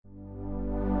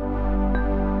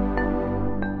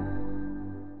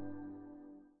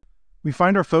We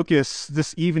find our focus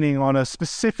this evening on a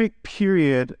specific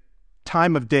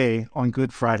time of day on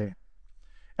Good Friday.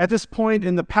 At this point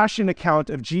in the Passion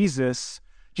account of Jesus,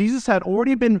 Jesus had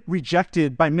already been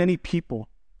rejected by many people.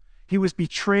 He was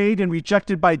betrayed and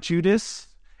rejected by Judas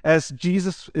as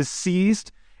Jesus is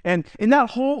seized. And in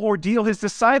that whole ordeal, his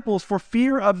disciples, for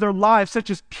fear of their lives, such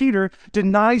as Peter,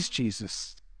 denies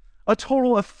Jesus a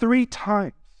total of 3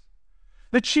 times.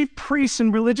 The chief priests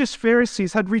and religious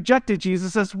Pharisees had rejected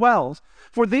Jesus as well,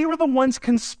 for they were the ones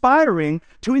conspiring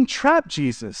to entrap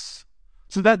Jesus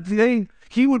so that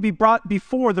he would be brought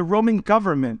before the Roman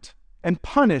government and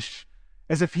punished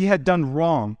as if he had done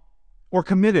wrong or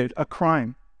committed a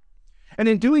crime. And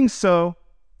in doing so,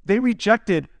 they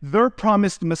rejected their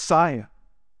promised Messiah,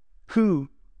 who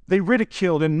they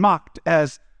ridiculed and mocked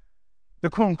as the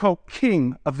quote-unquote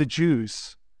king of the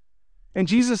Jews. And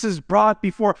Jesus is brought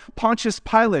before Pontius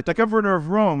Pilate, the governor of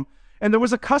Rome. And there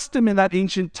was a custom in that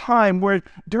ancient time where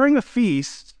during a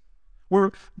feast,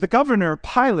 where the governor,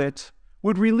 Pilate,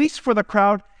 would release for the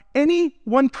crowd any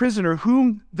one prisoner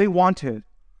whom they wanted.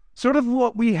 Sort of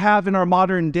what we have in our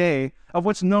modern day of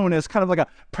what's known as kind of like a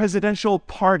presidential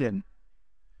pardon.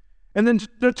 And then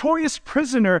the notorious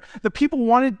prisoner the people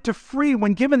wanted to free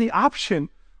when given the option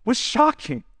was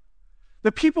shocking.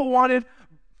 The people wanted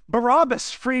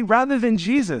Barabbas free rather than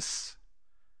Jesus.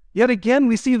 Yet again,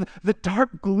 we see the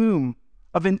dark gloom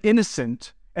of an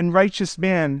innocent and righteous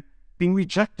man being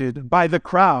rejected by the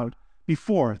crowd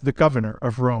before the governor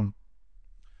of Rome.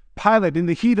 Pilate, in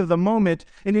the heat of the moment,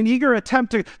 in an eager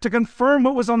attempt to confirm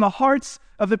what was on the hearts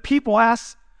of the people,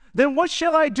 asks, "Then what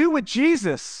shall I do with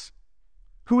Jesus,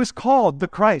 who is called the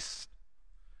Christ?"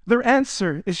 Their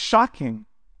answer is shocking.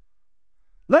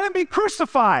 "Let him be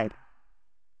crucified."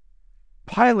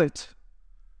 Pilate,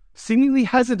 seemingly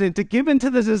hesitant to give in to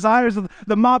the desires of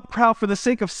the mob crowd for the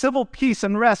sake of civil peace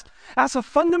and rest, asks a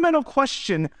fundamental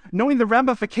question, knowing the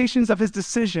ramifications of his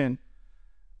decision,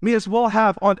 may as well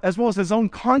as his own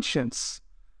conscience,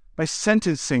 by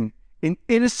sentencing an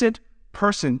innocent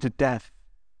person to death.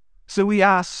 So he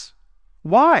asks,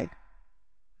 why?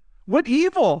 What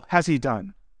evil has he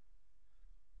done?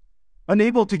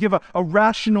 Unable to give a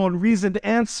rational and reasoned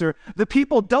answer, the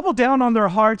people double down on their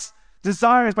hearts'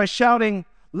 desires by shouting,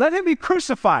 "Let him be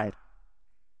crucified."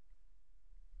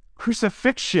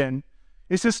 Crucifixion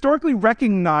is historically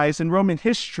recognized in Roman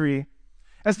history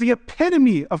as the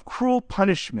epitome of cruel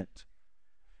punishment.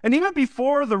 And even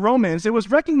before the Romans, it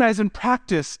was recognized in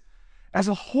practice as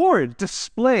a horrid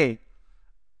display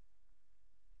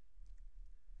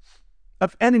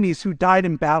of enemies who died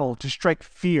in battle to strike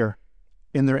fear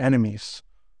in their enemies.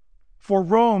 For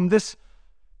Rome, this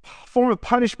form of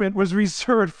punishment was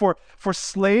reserved for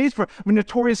slaves, for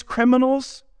notorious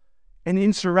criminals, and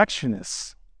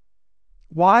insurrectionists.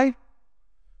 Why?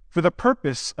 For the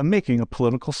purpose of making a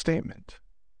political statement.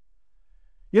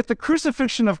 Yet the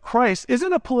crucifixion of Christ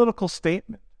isn't a political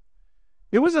statement.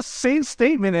 It was a same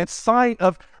statement and sign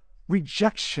of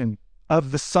rejection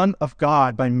of the Son of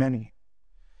God by many.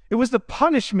 It was the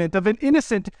punishment of an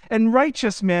innocent and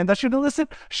righteous man that should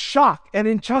elicit shock and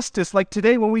injustice, like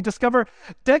today when we discover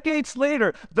decades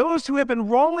later those who have been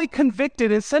wrongly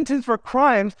convicted and sentenced for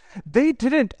crimes they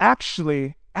didn't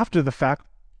actually, after the fact,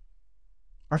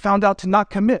 are found out to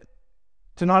not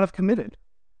have committed.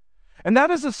 And that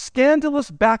is a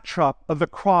scandalous backdrop of the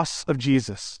cross of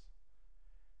Jesus.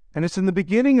 And it's in the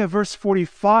beginning of verse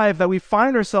 45 that we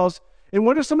find ourselves in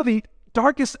what are some of the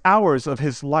darkest hours of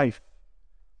his life.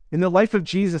 In the life of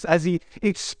Jesus, as he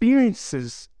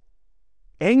experiences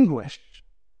anguish.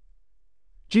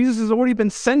 Jesus has already been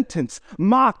sentenced,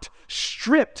 mocked,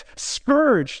 stripped,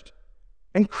 scourged,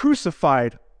 and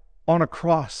crucified on a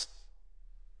cross.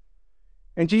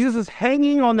 And Jesus is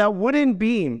hanging on that wooden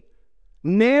beam,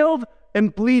 nailed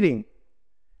and bleeding.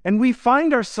 And we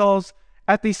find ourselves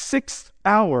at the 6th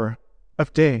hour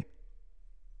of day.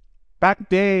 Back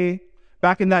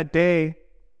in that day,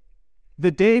 the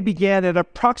day began at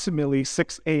approximately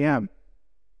 6 a.m.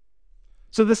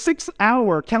 So the 6th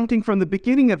hour, counting from the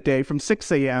beginning of day, from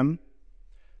 6 a.m.,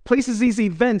 places these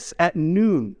events at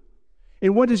noon,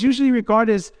 in what is usually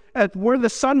regarded as where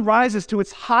the sun rises to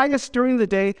its highest during the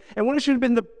day, and when it should have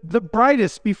been the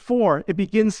brightest before it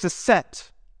begins to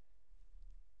set.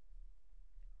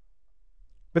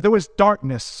 But there was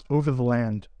darkness over the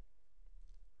land.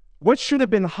 What should have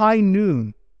been high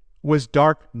noon was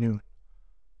dark noon.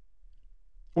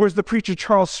 Or as the preacher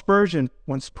Charles Spurgeon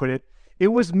once put it, it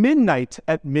was midnight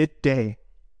at midday.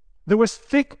 There was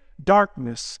thick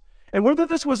darkness. And whether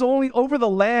this was only over the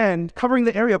land covering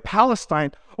the area of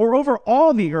Palestine or over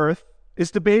all the earth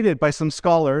is debated by some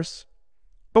scholars.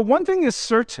 But one thing is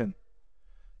certain.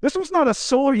 This was not a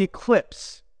solar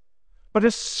eclipse, but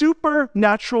a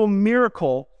supernatural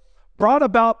miracle brought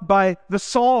about by the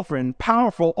sovereign,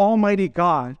 powerful, almighty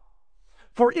God.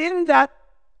 For in that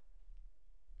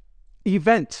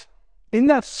event, in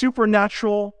that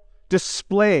supernatural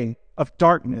display of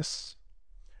darkness,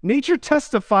 nature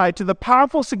testified to the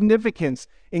powerful significance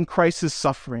in Christ's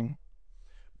suffering,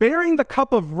 bearing the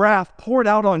cup of wrath poured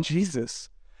out on Jesus,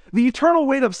 the eternal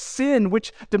weight of sin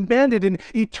which demanded an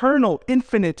eternal,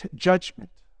 infinite judgment.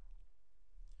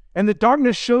 And the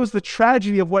darkness shows the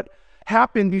tragedy of what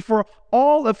happened before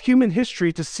all of human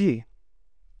history to see.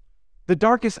 The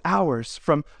darkest hours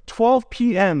from 12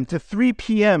 p.m. to 3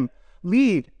 p.m.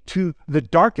 lead to the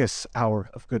darkest hour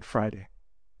of Good Friday,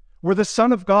 where the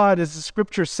Son of God, as the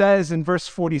scripture says in verse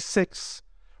 46,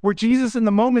 where Jesus in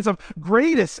the moments of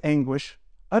greatest anguish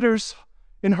utters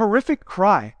an horrific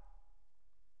cry,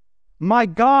 my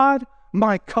God,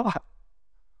 why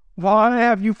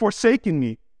have you forsaken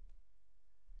me?"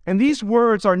 And these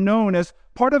words are known as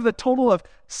part of the total of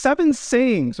 7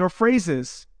 sayings or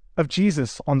phrases of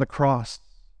Jesus on the cross.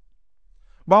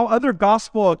 While other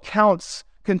gospel accounts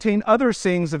contain other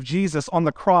sayings of Jesus on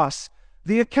the cross,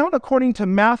 the account according to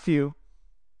Matthew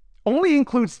only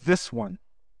includes this one,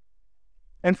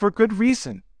 and for good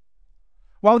reason.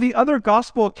 While the other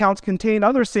gospel accounts contain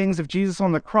other sayings of Jesus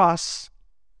on the cross,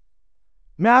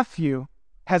 Matthew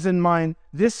has in mind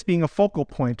this being a focal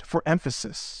point for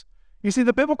emphasis. You see,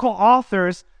 the biblical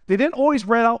authors, they didn't always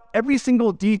write out every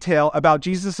single detail about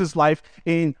Jesus' life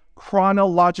in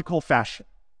chronological fashion.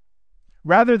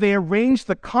 Rather, they arranged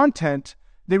the content,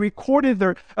 they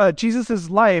recorded Jesus'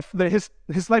 life,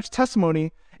 his life's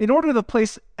testimony, in order to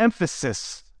place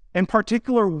emphasis and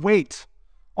particular weight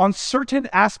on certain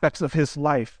aspects of his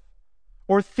life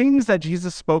or things that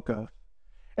Jesus spoke of.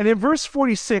 And in verse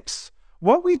 46,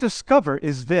 what we discover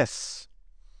is this,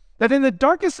 that in the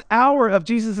darkest hour of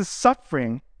Jesus'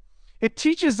 suffering, it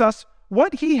teaches us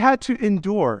what he had to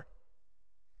endure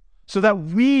so that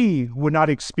we would not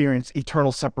experience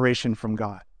eternal separation from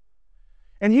God.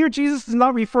 And here Jesus does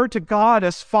not refer to God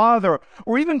as Father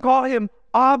or even call him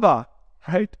Abba,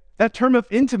 right? That term of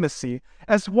intimacy,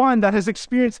 as one that has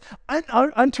experienced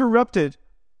uninterrupted,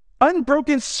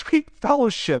 unbroken, sweet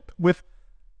fellowship with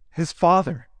his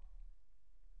Father,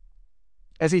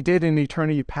 as he did in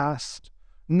eternity past.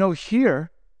 No,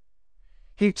 here,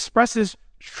 he expresses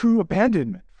true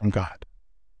abandonment from God.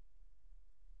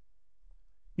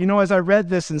 You know, as I read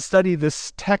this and studied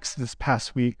this text this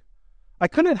past week, I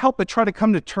couldn't help but try to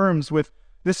come to terms with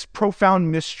this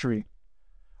profound mystery.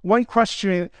 One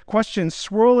question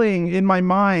swirling in my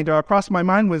mind or across my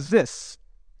mind was this: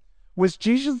 was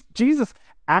Jesus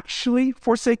actually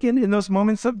forsaken in those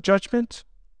moments of judgment?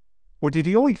 Or did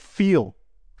he only feel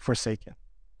forsaken?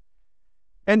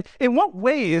 And in what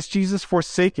way is Jesus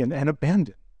forsaken and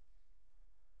abandoned?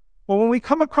 Well, when we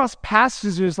come across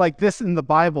passages like this in the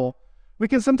Bible, we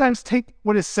can sometimes take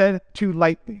what is said too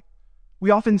lightly. We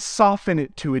often soften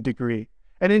it to a degree.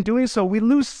 And in doing so, we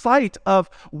lose sight of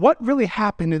what really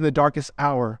happened in the darkest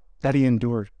hour that he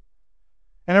endured.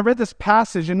 And I read this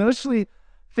passage and initially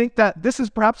think that this is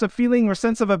perhaps a feeling or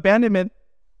sense of abandonment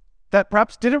that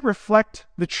perhaps didn't reflect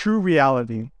the true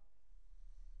reality.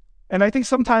 And I think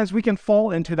sometimes we can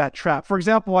fall into that trap. For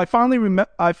example, I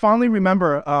fondly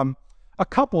remember a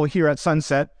couple here at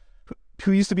Sunset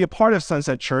who used to be a part of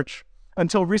Sunset Church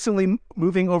until recently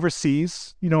moving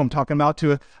overseas, you know what I'm talking about,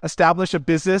 to establish a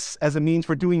business as a means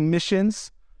for doing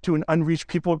missions to an unreached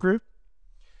people group.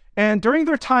 And during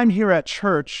their time here at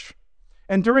church,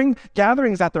 and during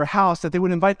gatherings at their house that they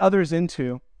would invite others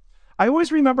into, I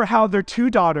always remember how their 2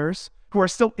 daughters, who are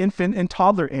still infant and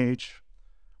toddler age,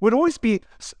 would always be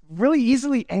really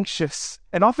easily anxious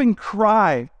and often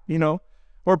cry,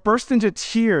 or burst into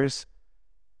tears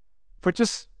for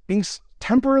just being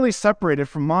temporarily separated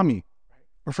from mommy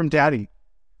or from daddy.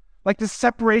 Like this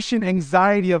separation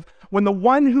anxiety of when the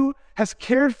one who has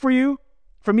cared for you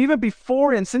from even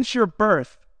before and since your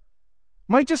birth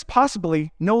might just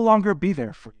possibly no longer be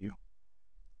there for you.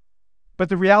 But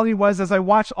the reality was, as I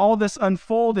watched all this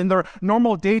unfold in their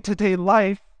normal day-to-day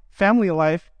life, family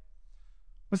life,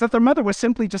 was that their mother was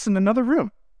simply just in another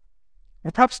room,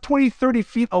 or perhaps 20, 30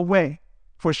 feet away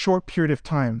for a short period of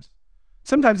time,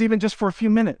 sometimes even just for a few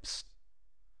minutes.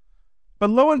 But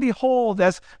lo and behold,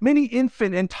 as many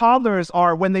infant and toddlers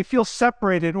are when they feel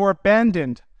separated or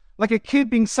abandoned, like a kid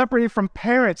being separated from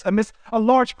parents amidst a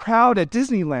large crowd at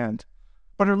Disneyland,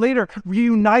 but are later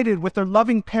reunited with their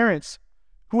loving parents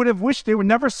who would have wished they were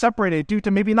never separated due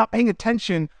to maybe not paying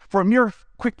attention for a mere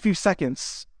quick few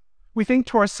seconds. We think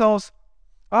to ourselves,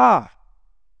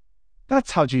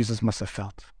 that's how Jesus must have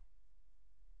felt.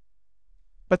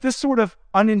 But this sort of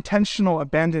unintentional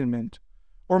abandonment,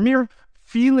 or mere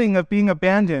feeling of being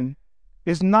abandoned,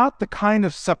 is not the kind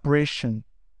of separation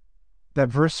that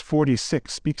verse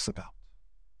 46 speaks about.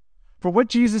 For what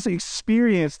Jesus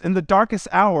experienced in the darkest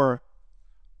hour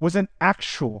was a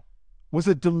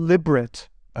deliberate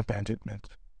abandonment.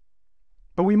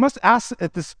 But we must ask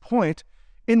at this point,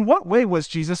 in what way was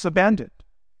Jesus abandoned?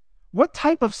 What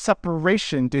type of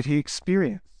separation did he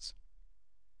experience?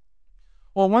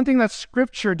 Well, one thing that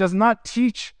Scripture does not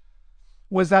teach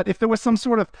was that if there was some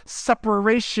sort of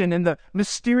separation in the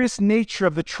mysterious nature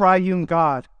of the triune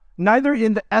God, neither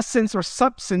in the essence or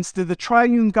substance did the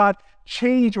triune God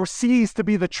change or cease to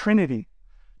be the Trinity.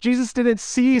 Jesus didn't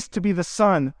cease to be the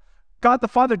Son. God the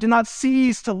Father did not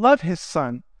cease to love his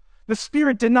Son. The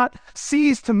Spirit did not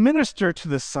cease to minister to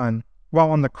the Son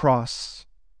while on the cross.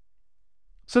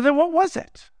 So then what was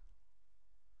it?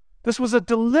 This was a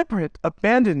deliberate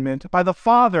abandonment by the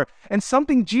Father, and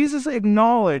something Jesus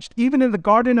acknowledged even in the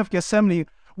Garden of Gethsemane,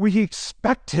 where he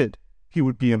expected he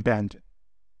would be abandoned.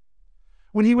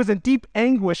 When he was in deep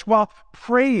anguish while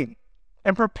praying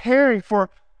and preparing for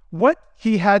what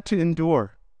he had to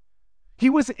endure,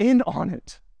 he was in on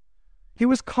it. He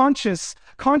was conscious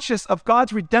of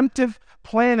God's redemptive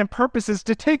plan and purposes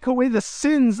to take away the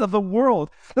sins of the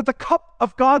world, that the cup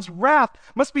of God's wrath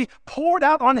must be poured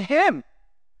out on him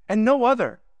and no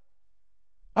other.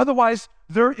 Otherwise,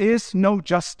 there is no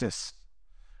justice.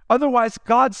 Otherwise,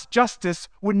 God's justice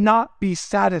would not be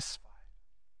satisfied.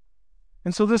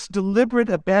 And so this deliberate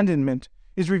abandonment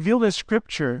is revealed in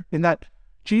Scripture in that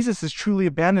Jesus is truly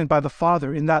abandoned by the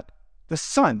Father, in that the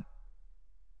Son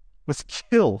was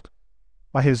killed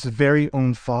by his very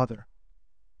own Father.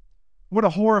 What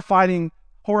a horrifying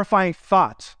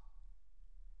thought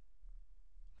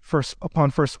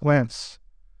upon first glance.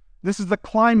 This is the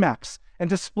climax and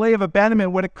display of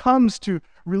abandonment when it comes to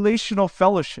relational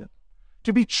fellowship.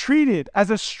 To be treated as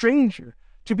a stranger,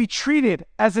 to be treated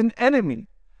as an enemy.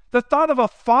 The thought of a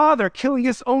father killing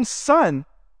his own son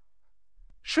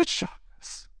should shock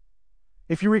us.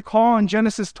 If you recall in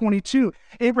Genesis 22,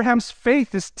 Abraham's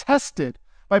faith is tested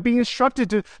by being instructed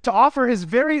to offer his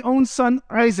very own son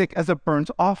Isaac as a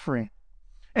burnt offering.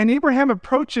 And Abraham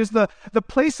approaches the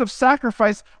place of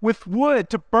sacrifice with wood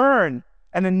to burn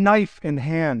and a knife in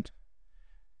hand.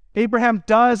 Abraham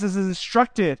does as is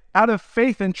instructed out of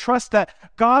faith and trust that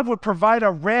God would provide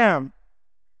a ram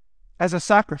as a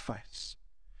sacrifice.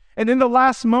 And in the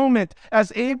last moment,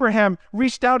 as Abraham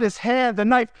reached out his hand, the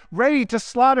knife ready to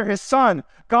slaughter his son,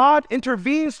 God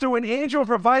intervenes through an angel and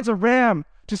provides a ram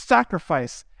to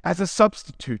sacrifice as a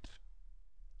substitute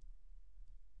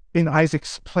in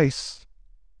Isaac's place.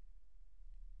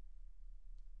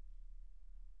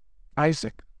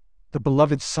 Isaac, the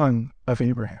beloved son of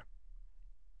Abraham.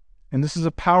 And this is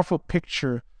a powerful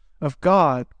picture of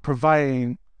God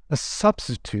providing a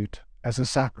substitute as a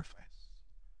sacrifice.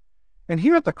 And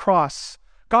here at the cross,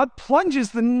 God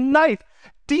plunges the knife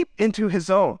deep into his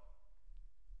own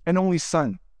and only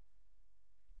Son.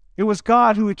 It was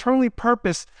God who eternally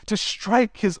purposed to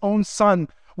strike his own Son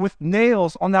with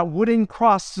nails on that wooden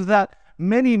cross so that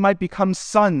many might become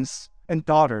sons and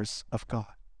daughters of God.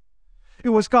 It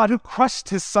was God who crushed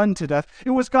his Son to death.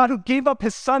 It was God who gave up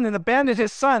his Son and abandoned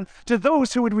his Son to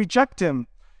those who would reject him.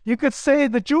 You could say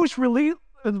the Jewish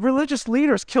religious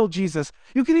leaders killed Jesus.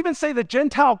 You could even say the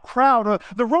Gentile crowd or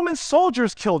the Roman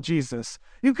soldiers killed Jesus.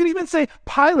 You could even say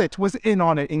Pilate was in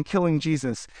on it in killing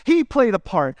Jesus. He played a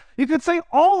part. You could say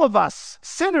all of us,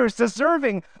 sinners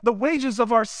deserving the wages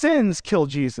of our sins, killed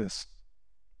Jesus.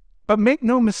 But make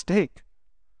no mistake,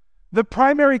 the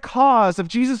primary cause of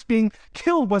Jesus being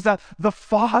killed was that the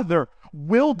Father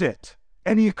willed it,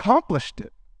 and he accomplished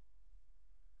it.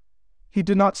 He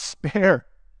did not spare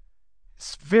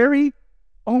his very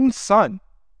own Son.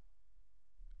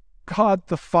 God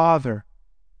the Father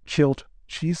killed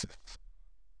Jesus.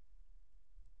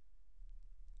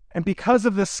 And because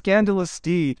of this scandalous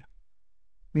deed,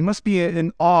 we must be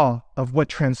in awe of what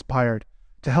transpired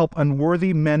to help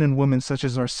unworthy men and women such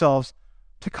as ourselves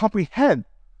to comprehend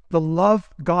the love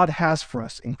God has for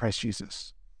us in Christ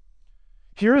Jesus.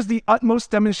 Here is the utmost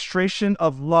demonstration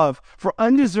of love for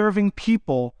undeserving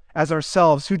people as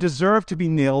ourselves who deserve to be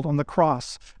nailed on the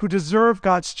cross, who deserve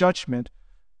God's judgment.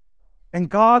 And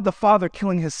God the Father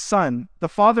killing his Son, the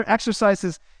Father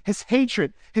exercises his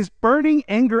hatred, his burning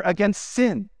anger against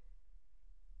sin.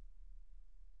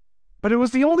 But it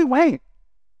was the only way.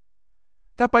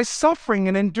 That by suffering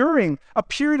and enduring a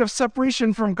period of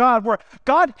separation from God, where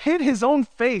God hid his own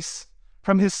face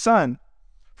from his Son,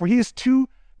 for he is too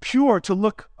pure to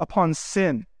look upon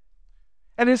sin,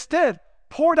 and instead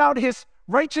poured out his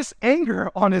righteous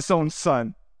anger on his own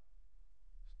Son,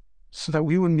 so that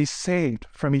we would be saved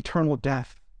from eternal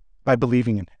death by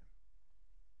believing in him.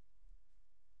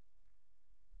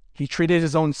 He treated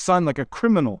his own son like a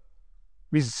criminal,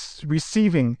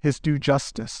 receiving his due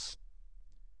justice.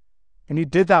 And he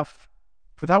did that,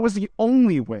 for that was the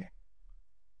only way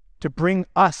to bring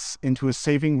us into a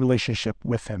saving relationship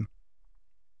with him.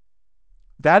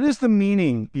 That is the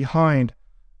meaning behind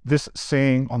this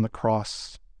saying on the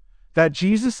cross, that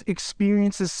Jesus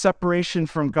experiences separation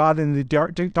from God in the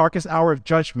darkest hour of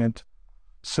judgment,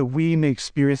 so we may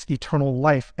experience eternal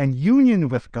life and union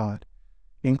with God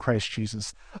in Christ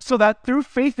Jesus, so that through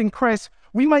faith in Christ,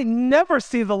 we might never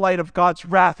see the light of God's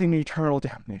wrath and eternal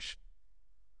damnation.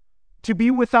 To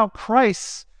be without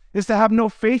Christ is to have no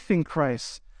faith in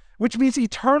Christ, which means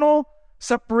eternal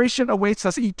separation awaits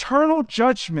us. Eternal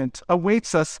judgment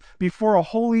awaits us before a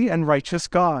holy and righteous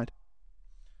God.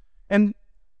 And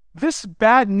this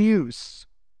bad news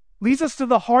leads us to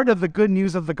the heart of the good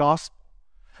news of the gospel,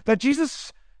 that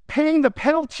Jesus, paying the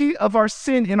penalty of our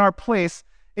sin in our place,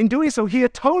 in doing so, he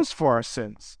atones for our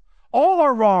sins. All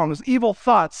our wrongs, evil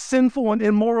thoughts, sinful and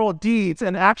immoral deeds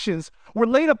and actions were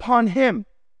laid upon him.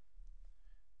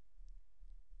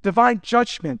 Divine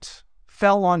judgment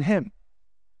fell on him.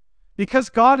 Because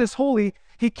God is holy,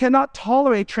 he cannot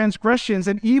tolerate transgressions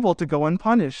and evil to go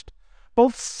unpunished.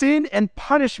 Both sin and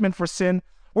punishment for sin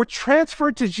were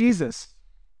transferred to Jesus.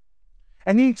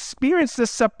 And he experienced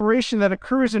this separation that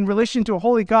occurs in relation to a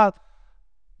holy God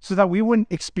so that we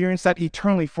wouldn't experience that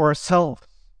eternally for ourselves.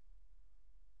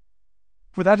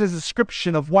 For that is a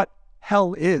description of what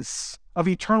hell is, of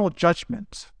eternal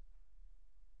judgment.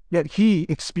 Yet he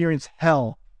experienced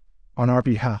hell on our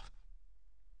behalf.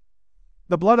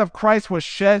 The blood of Christ was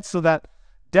shed so that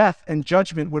death and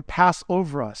judgment would pass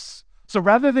over us. So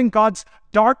rather than God's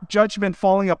dark judgment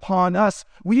falling upon us,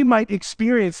 we might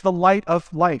experience the light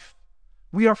of life.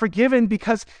 We are forgiven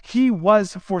because he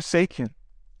was forsaken.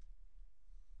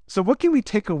 So what can we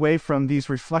take away from these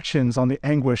reflections on the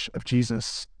anguish of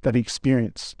Jesus that he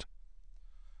experienced?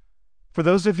 For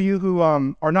those of you who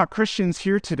are not Christians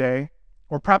here today,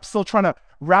 or perhaps still trying to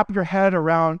wrap your head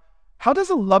around, how does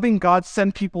a loving God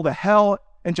send people to hell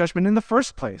and judgment in the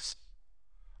first place?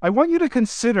 I want you to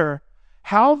consider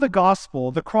how the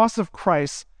gospel, the cross of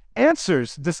Christ,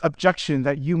 answers this objection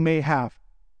that you may have.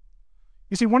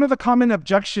 You see, one of the common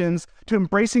objections to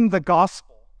embracing the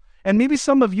gospel, and maybe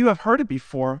some of you have heard it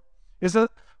before, is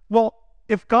that, well,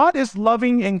 if God is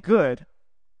loving and good,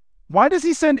 why does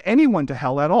he send anyone to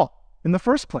hell at all in the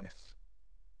first place?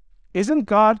 Doesn't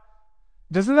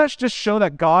that just show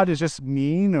that God is just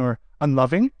mean or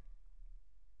unloving?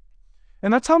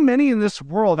 And that's how many in this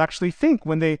world actually think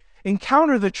when they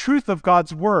encounter the truth of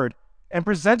God's word and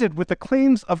presented with the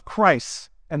claims of Christ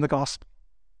and the gospel.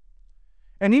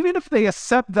 And even if they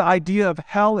accept the idea of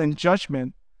hell and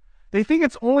judgment, they think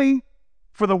it's only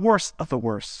for the worst of the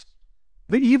worst.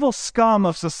 The evil scum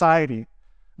of society,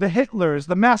 the Hitlers,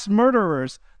 the mass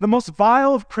murderers, the most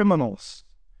vile of criminals.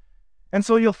 And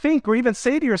so you'll think or even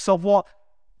say to yourself, well,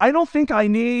 I don't think I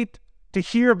need to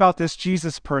hear about this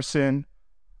Jesus person,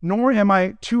 nor am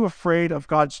I too afraid of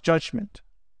God's judgment.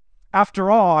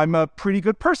 After all, I'm a pretty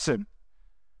good person.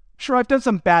 Sure, I've done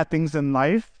some bad things in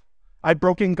life. I've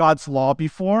broken God's law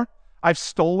before. I've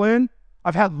stolen.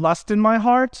 I've had lust in my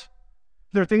heart.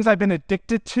 There are things I've been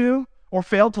addicted to or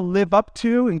failed to live up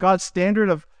to in God's standard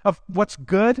of what's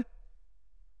good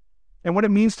and what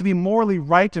it means to be morally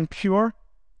right and pure.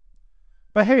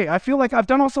 But hey, I feel like I've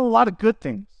done also a lot of good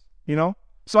things,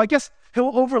 So I guess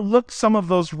he'll overlook some of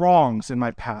those wrongs in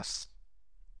my past.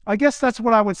 I guess that's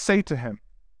what I would say to him.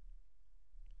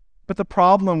 But the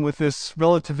problem with this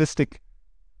relativistic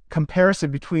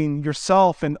comparison between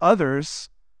yourself and others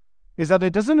is that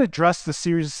it doesn't address the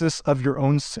seriousness of your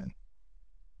own sin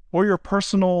or your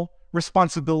personal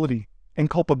responsibility and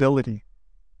culpability.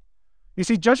 You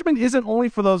see, judgment isn't only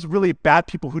for those really bad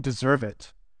people who deserve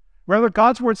it. Rather,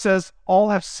 God's word says all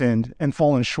have sinned and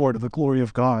fallen short of the glory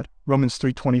of God, Romans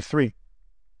 3:23.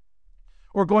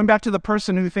 Or going back to the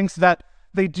person who thinks that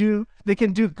they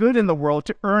can do good in the world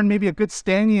to earn maybe a good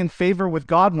standing and favor with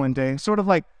God one day, sort of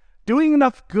like doing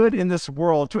enough good in this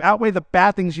world to outweigh the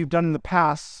bad things you've done in the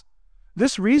past.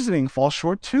 This reasoning falls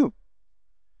short too.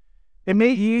 It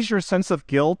may ease your sense of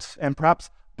guilt and perhaps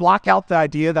block out the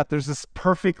idea that there's this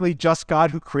perfectly just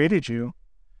God who created you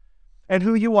and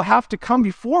who you will have to come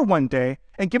before one day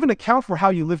and give an account for how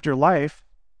you lived your life.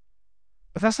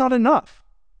 But that's not enough.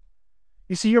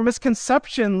 You see, your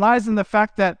misconception lies in the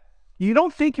fact that you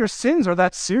don't think your sins are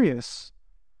that serious.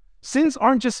 Sins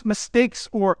aren't just mistakes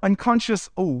or unconscious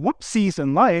whoopsies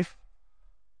in life.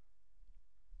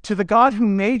 To the God who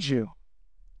made you,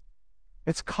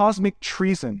 it's cosmic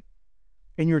treason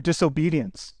in your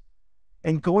disobedience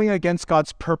and going against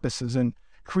God's purposes and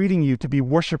creating you to be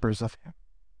worshipers of Him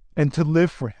and to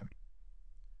live for Him.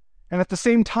 And at the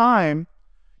same time,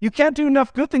 you can't do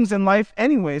enough good things in life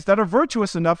anyways that are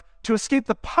virtuous enough to escape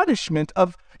the punishment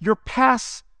of your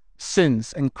past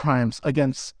sins and crimes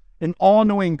against an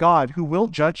all-knowing God who will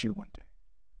judge you one day.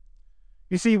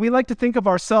 You see, we like to think of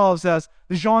ourselves as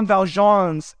the Jean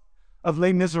Valjeans of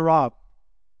Les Miserables,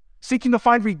 seeking to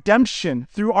find redemption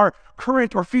through our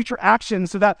current or future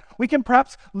actions so that we can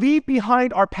perhaps leave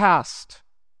behind our past.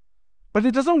 But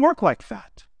it doesn't work like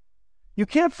that. You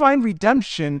can't find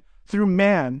redemption through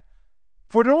man,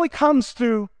 for it only comes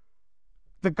through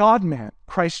the God-man,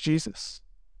 Christ Jesus.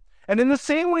 And in the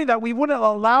same way that we wouldn't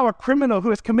allow a criminal who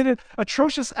has committed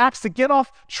atrocious acts to get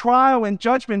off trial and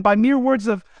judgment by mere words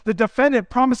of the defendant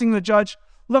promising the judge,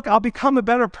 look, I'll become a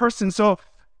better person, so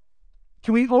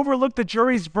can we overlook the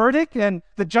jury's verdict and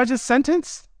the judge's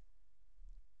sentence?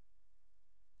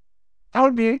 That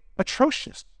would be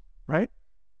atrocious, right?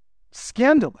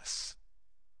 Scandalous.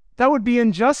 That would be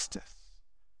injustice.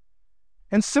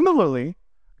 And similarly,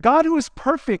 God, who is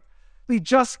perfectly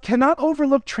just, cannot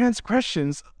overlook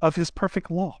transgressions of His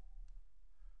perfect law.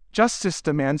 Justice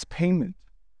demands payment.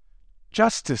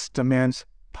 Justice demands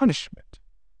punishment.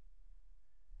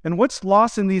 And what's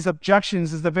lost in these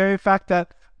objections is the very fact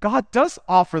that God does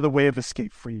offer the way of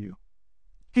escape for you.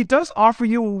 He does offer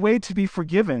you a way to be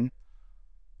forgiven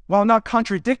while not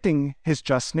contradicting His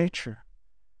just nature.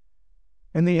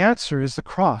 And the answer is the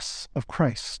cross of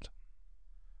Christ.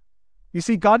 You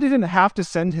see, God didn't have to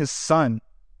send His Son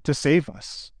to save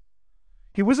us.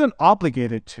 He wasn't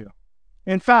obligated to.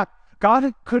 In fact,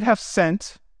 God could have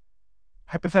sent,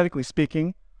 hypothetically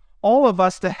speaking, all of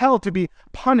us to hell to be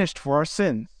punished for our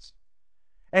sins.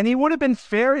 And He would have been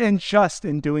fair and just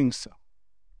in doing so.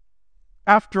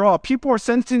 After all, people are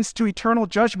sentenced to eternal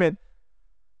judgment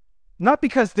not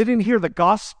because they didn't hear the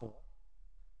gospel.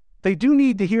 They do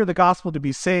need to hear the gospel to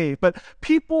be saved, but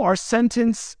people are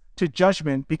sentenced to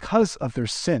judgment because of their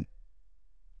sin.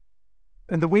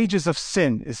 And the wages of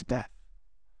sin is death.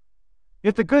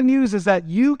 Yet the good news is that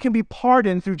you can be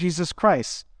pardoned through Jesus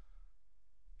Christ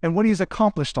and what He's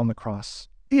accomplished on the cross,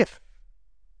 if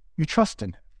you trust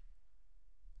in Him.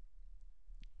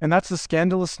 And that's the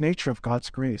scandalous nature of God's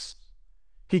grace.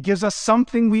 He gives us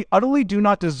something we utterly do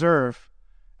not deserve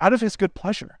out of His good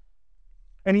pleasure.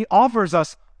 And He offers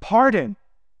us pardon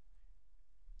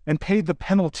and paid the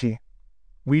penalty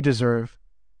we deserve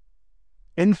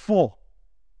in full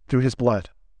through His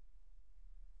blood.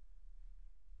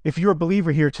 If you're a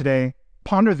believer here today,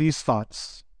 ponder these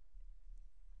thoughts.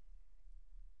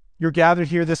 You're gathered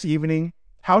here this evening.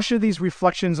 How should these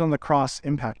reflections on the cross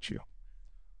impact you?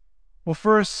 Well,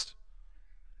 first,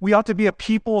 we ought to be a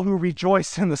people who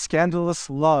rejoice in the scandalous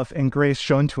love and grace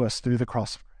shown to us through the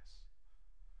cross of Christ.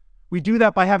 We do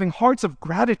that by having hearts of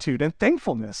gratitude and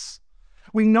thankfulness.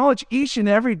 We acknowledge each and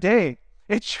every day,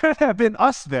 it should have been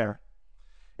us there.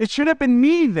 It should have been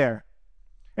me there.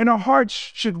 And our hearts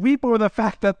should weep over the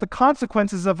fact that the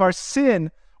consequences of our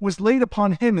sin was laid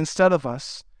upon Him instead of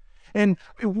us. And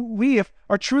we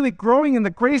are truly growing in the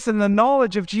grace and the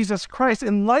knowledge of Jesus Christ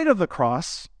in light of the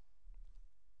cross.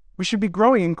 We should be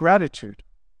growing in gratitude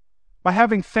by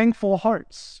having thankful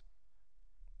hearts.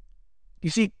 You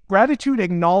see, gratitude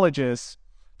acknowledges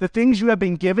the things you have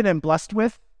been given and blessed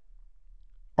with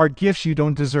are gifts you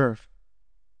don't deserve,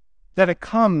 that it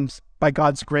comes by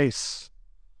God's grace.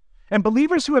 And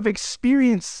believers who have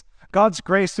experienced God's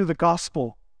grace through the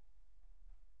gospel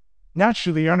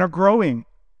naturally are growing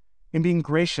in being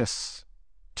gracious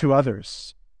to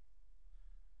others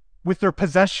with their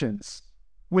possessions,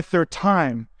 with their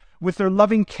time, with their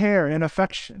loving care and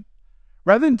affection,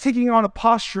 rather than taking on a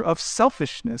posture of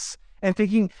selfishness and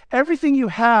thinking everything you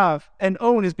have and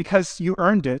own is because you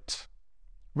earned it.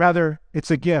 Rather, it's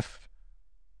a gift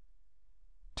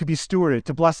to be stewarded,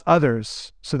 to bless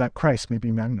others so that Christ may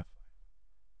be magnified.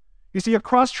 You see, a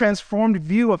cross-transformed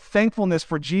view of thankfulness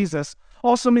for Jesus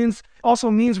also means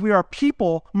we are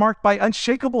people marked by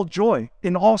unshakable joy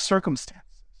in all circumstances.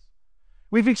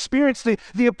 We've experienced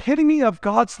the epitome of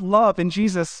God's love in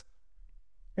Jesus,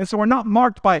 and so we're not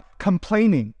marked by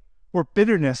complaining or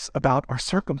bitterness about our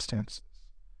circumstances.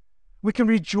 We can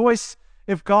rejoice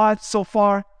if God so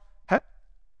far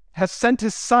has sent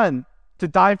His Son to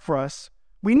die for us.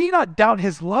 We need not doubt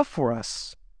His love for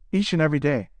us each and every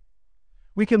day.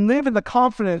 We can live in the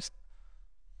confidence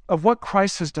of what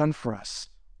Christ has done for us.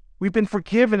 We've been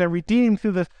forgiven and redeemed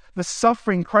through the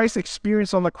suffering Christ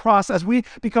experienced on the cross. As we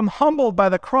become humbled by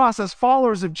the cross as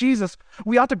followers of Jesus,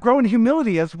 we ought to grow in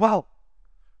humility as well.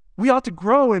 We ought to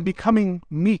grow in becoming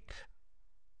meek.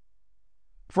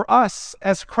 For us,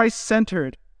 as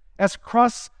Christ-centered, as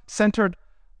cross-centered,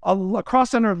 a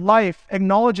cross-centered life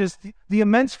acknowledges the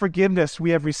immense forgiveness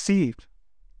we have received.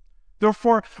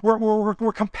 Therefore,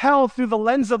 we're compelled through the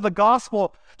lens of the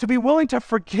gospel to be willing to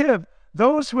forgive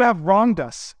those who have wronged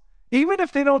us, even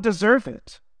if they don't deserve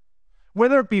it.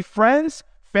 Whether it be friends,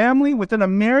 family, within a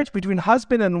marriage, between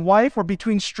husband and wife, or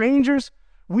between strangers,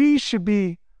 we should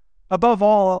be, above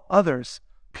all others,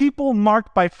 people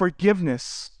marked by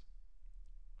forgiveness,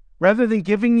 rather than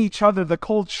giving each other the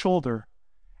cold shoulder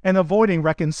and avoiding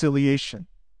reconciliation.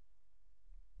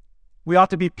 We ought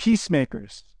to be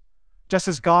peacemakers, just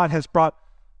as God has brought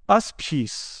us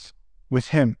peace with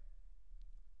him.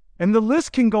 And the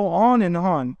list can go on and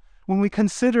on when we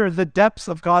consider the depths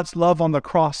of God's love on the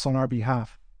cross on our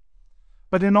behalf.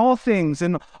 But in all things,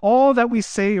 in all that we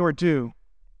say or do,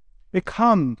 it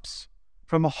comes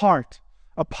from a heart,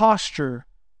 a posture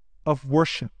of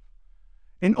worship,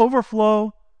 an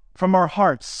overflow from our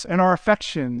hearts and our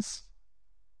affections,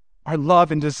 our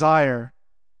love and desire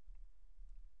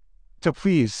to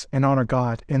please and honor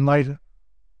God in light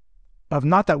of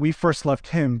not that we first loved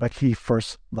him, but he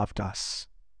first loved us.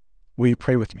 Will you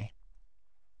pray with me?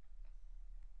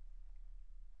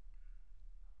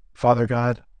 Father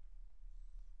God,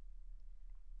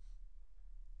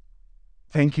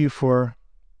 thank you for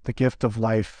the gift of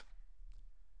life.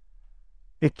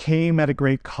 It came at a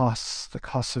great cost, the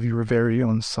cost of your very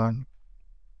own Son.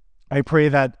 I pray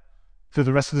that through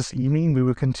the rest of this evening, we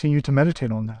will continue to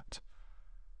meditate on that,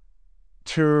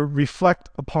 to reflect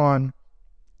upon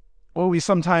what we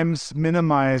sometimes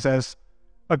minimize as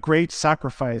a great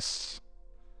sacrifice.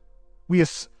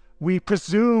 We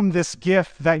presume this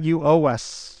gift that you owe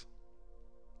us,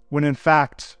 when in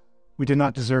fact, we did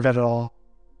not deserve it at all.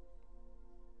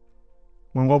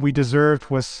 When what we deserved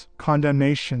was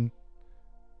condemnation,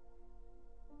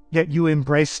 yet you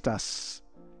embraced us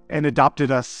and adopted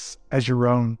us as your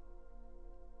own.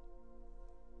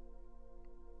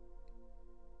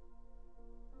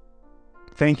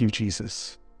 Thank you,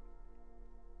 Jesus.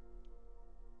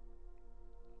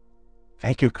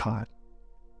 Thank you, God,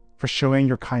 for showing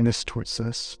your kindness towards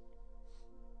us.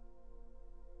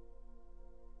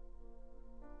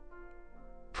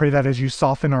 Pray that as you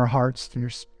soften our hearts through your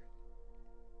Spirit,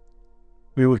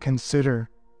 we will consider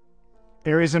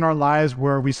areas in our lives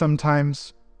where we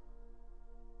sometimes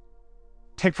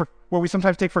take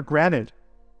for granted.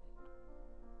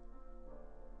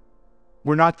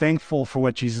 We're not thankful for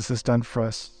what Jesus has done for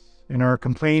us in our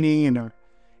complaining,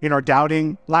 in our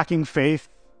doubting, lacking faith.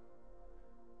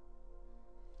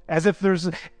 As if there's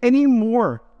any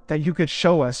more that you could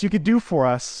show us, you could do for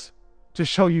us to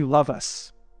show you love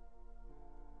us.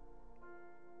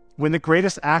 When the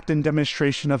greatest act and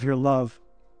demonstration of your love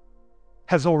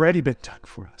has already been done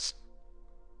for us.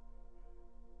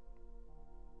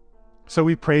 So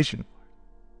we praise you.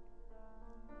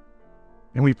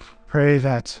 And we pray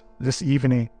that this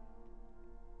evening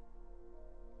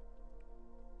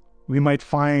we might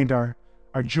find our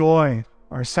joy,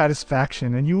 our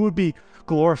satisfaction, and you would be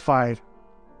glorified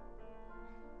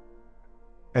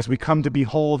as we come to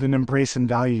behold and embrace and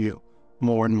value you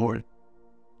more and more.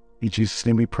 In Jesus'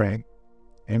 name we pray.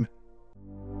 Amen.